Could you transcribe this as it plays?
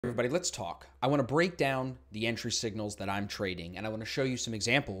Everybody, let's talk. I want to break down the entry signals that I'm trading, and I want to show you some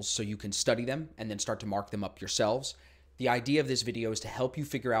examples so you can study them and then start to mark them up yourselves. The idea of this video is to help you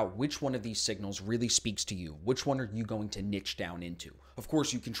figure out which one of these signals really speaks to you. Which one are you going to niche down into? Of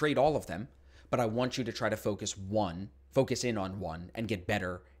course, you can trade all of them, but I want you to try to focus in on one and get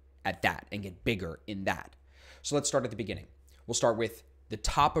better at that and get bigger in that. So let's start at the beginning. We'll start with the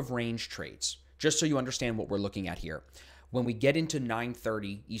top of range trades, just so you understand what we're looking at here. When we get into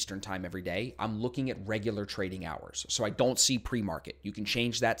 9:30 Eastern time every day, I'm looking at regular trading hours. So I don't see pre-market. You can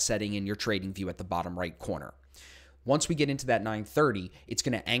change that setting in your trading view at the bottom right corner. Once we get into that 9:30, it's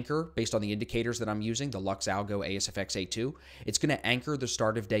going to anchor based on the indicators that I'm using, the Lux Algo ASFX A2. It's going to anchor the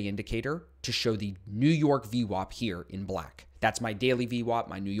start of day indicator to show the New York VWAP here in black. That's my daily VWAP,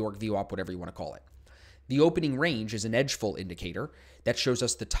 my New York VWAP, whatever you want to call it. The opening range is an edgeful indicator that shows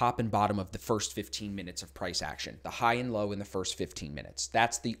us the top and bottom of the first 15 minutes of price action, the high and low in the first 15 minutes.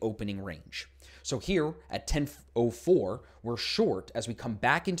 That's the opening range. So here at 10:04, we're short as we come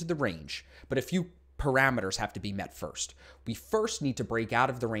back into the range, but a few parameters have to be met first. We first need to break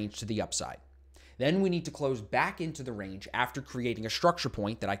out of the range to the upside. Then we need to close back into the range after creating a structure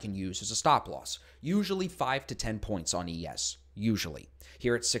point that I can use as a stop loss, usually 5 to 10 points on ES, usually.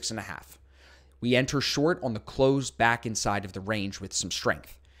 Here it's 6.5. We enter short on the close back inside of the range with some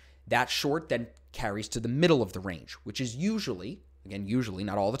strength. That short then carries to the middle of the range, which is usually, again, usually,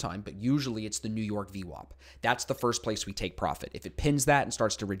 not all the time, but usually it's the New York VWAP. That's the first place we take profit. If it pins that and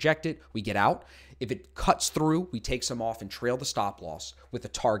starts to reject it, we get out. If it cuts through, we take some off and trail the stop loss with a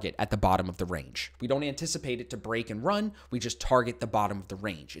target at the bottom of the range. We don't anticipate it to break and run. We just target the bottom of the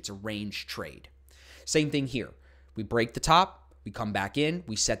range. It's a range trade. Same thing here. We break the top. We come back in,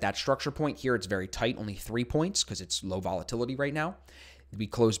 we set that structure point here. It's very tight, only 3 points because it's low volatility right now. We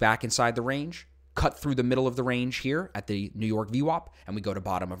close back inside the range, cut through the middle of the range here at the New York VWAP, and we go to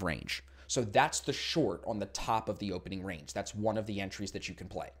bottom of range. So that's the short on the top of the opening range. That's one of the entries that you can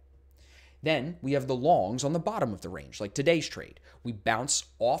play. Then we have the longs on the bottom of the range, like today's trade. We bounce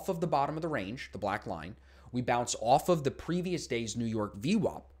off of the bottom of the range, the black line. We bounce off of the previous day's New York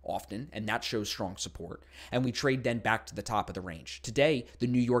VWAP often, and that shows strong support. And we trade then back to the top of the range. Today, the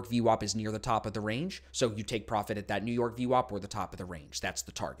New York VWAP is near the top of the range, so you take profit at that New York VWAP or the top of the range. That's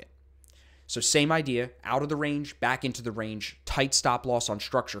the target. So same idea, out of the range, back into the range, tight stop loss on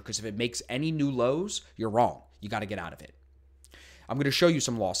structure, because if it makes any new lows, you're wrong. You got to get out of it. I'm going to show you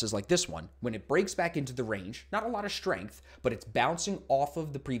some losses like this one. When it breaks back into the range, not a lot of strength, but it's bouncing off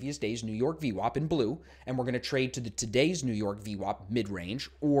of the previous day's New York VWAP in blue, and we're going to trade to today's New York VWAP mid-range,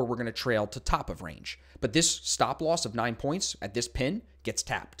 or we're going to trail to top of range. But this stop loss of 9 points at this pin gets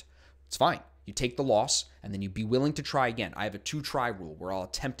tapped. It's fine. You take the loss, and then you be willing to try again. I have a 2-try rule where I'll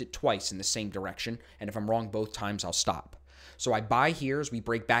attempt it twice in the same direction, and if I'm wrong both times, I'll stop. So I buy here as we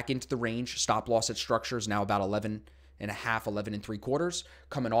break back into the range. Stop loss at structure is now about 11 and a half, 11 3/4,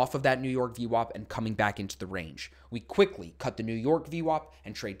 coming off of that New York VWAP and coming back into the range. We quickly cut the New York VWAP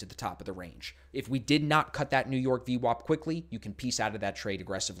and trade to the top of the range. If we did not cut that New York VWAP quickly, you can piece out of that trade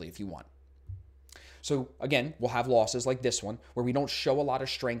aggressively if you want. So again, we'll have losses like this one where we don't show a lot of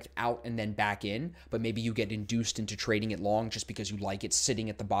strength out and then back in, but maybe you get induced into trading it long just because you like it sitting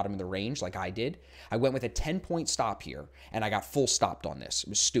at the bottom of the range like I did. I went with a 10-point stop here and I got full stopped on this. It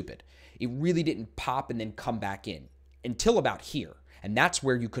was stupid. It really didn't pop and then come back in until about here. And that's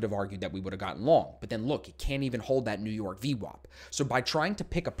where you could have argued that we would have gotten long. But then look, it can't even hold that New York VWAP. So by trying to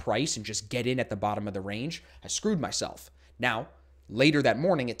pick a price and just get in at the bottom of the range, I screwed myself. Now, later that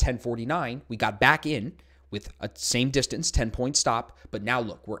morning at 10:49, we got back in with a same distance, 10-point stop. But now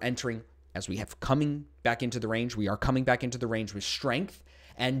look, we're entering, as we have coming back into the range, we are coming back into the range with strength,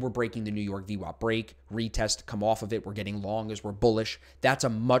 and we're breaking the New York VWAP. Break, retest, come off of it. We're getting long as we're bullish. That's a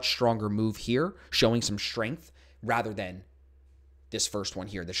much stronger move here, showing some strength, rather than this first one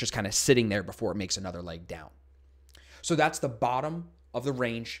here that's just kind of sitting there before it makes another leg down. So that's the bottom of the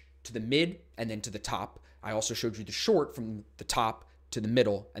range to the mid and then to the top. I also showed you the short from the top to the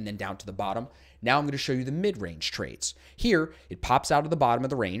middle and then down to the bottom. Now I'm going to show you the mid-range trades. Here, it pops out of the bottom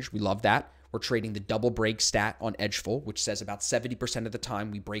of the range. We love that. We're trading the double break stat on Edgeful, which says about 70% of the time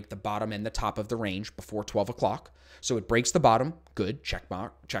we break the bottom and the top of the range before 12 o'clock. So it breaks the bottom. Good.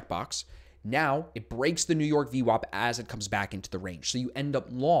 Checkbox. Now it breaks the New York VWAP as it comes back into the range. So you end up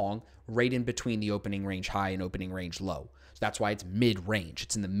long right in between the opening range high and opening range low. So that's why it's mid-range.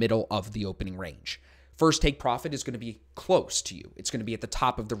 It's in the middle of the opening range. First take profit is going to be close to you. It's going to be at the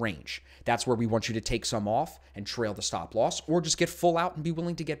top of the range. That's where we want you to take some off and trail the stop loss, or just get full out and be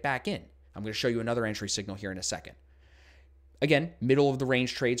willing to get back in. I'm going to show you another entry signal here in a second. Again, middle of the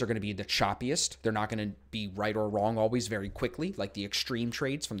range trades are going to be the choppiest. They're not going to be right or wrong always very quickly, like the extreme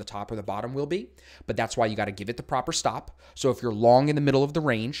trades from the top or the bottom will be. But that's why you got to give it the proper stop. So if you're long in the middle of the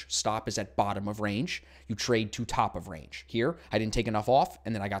range, stop is at bottom of range. You trade to top of range. Here, I didn't take enough off,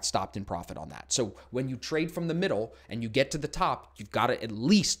 and then I got stopped in profit on that. So when you trade from the middle and you get to the top, you've got to at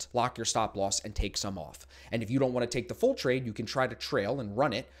least lock your stop loss and take some off. And if you don't want to take the full trade, you can try to trail and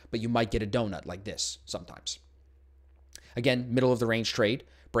run it, but you might get a donut like this sometimes. Again, middle of the range trade,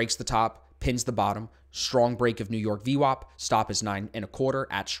 breaks the top, pins the bottom, strong break of New York VWAP, stop is 9.25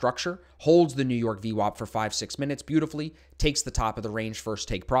 at structure, holds the New York VWAP for 5-6 minutes beautifully, takes the top of the range first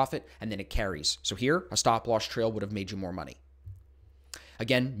take profit, and then it carries. So here, a stop loss trail would have made you more money.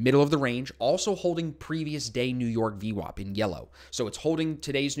 Again, middle of the range, also holding previous day New York VWAP in yellow. So it's holding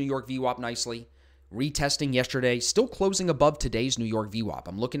today's New York VWAP nicely, retesting yesterday, still closing above today's New York VWAP.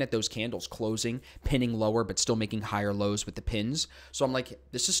 I'm looking at those candles closing, pinning lower, but still making higher lows with the pins. So I'm like,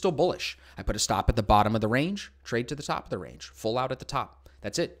 this is still bullish. I put a stop at the bottom of the range, trade to the top of the range, full out at the top.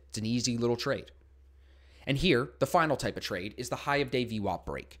 That's it. It's an easy little trade. And here, the final type of trade is the high of day VWAP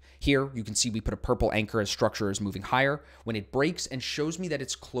break. Here, you can see we put a purple anchor as structure is moving higher. When it breaks and shows me that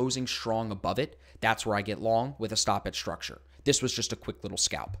it's closing strong above it, that's where I get long with a stop at structure. This was just a quick little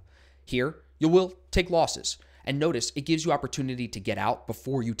scalp. Here, you will take losses. And notice, it gives you opportunity to get out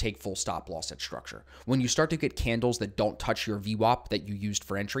before you take full stop loss at structure. When you start to get candles that don't touch your VWAP that you used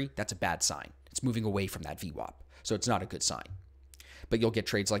for entry, that's a bad sign. It's moving away from that VWAP, so it's not a good sign. But you'll get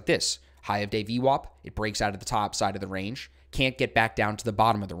trades like this. High of day VWAP, it breaks out of the top side of the range, can't get back down to the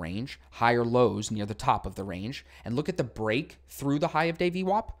bottom of the range, higher lows near the top of the range, and look at the break through the high of day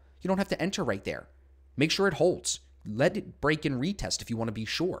VWAP. You don't have to enter right there. Make sure it holds. Let it break and retest if you want to be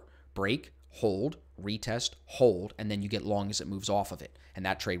sure. Break, hold, retest, hold, and then you get long as it moves off of it. And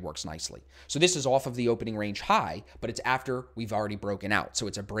that trade works nicely. So this is off of the opening range high, but it's after we've already broken out. So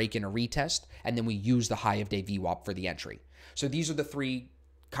it's a break and a retest, and then we use the high of day VWAP for the entry. So these are the three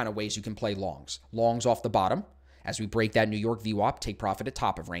kind of ways you can play longs. Longs off the bottom. As we break that New York VWAP, take profit at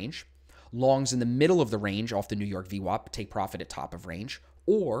top of range. Longs in the middle of the range off the New York VWAP, take profit at top of range.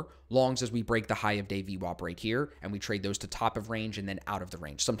 Or longs as we break the high of day VWAP right here, and we trade those to top of range and then out of the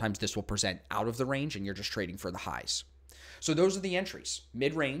range. Sometimes this will present out of the range, and you're just trading for the highs. So those are the entries.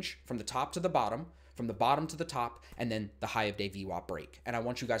 Mid-range, from the top to the bottom, from the bottom to the top, and then the high of day VWAP break. And I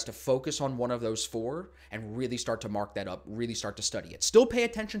want you guys to focus on one of those four and really start to mark that up, really start to study it. Still pay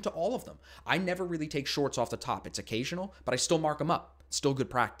attention to all of them. I never really take shorts off the top. It's occasional, but I still mark them up. It's still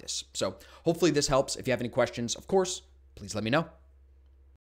good practice. So hopefully this helps. If you have any questions, of course, please let me know.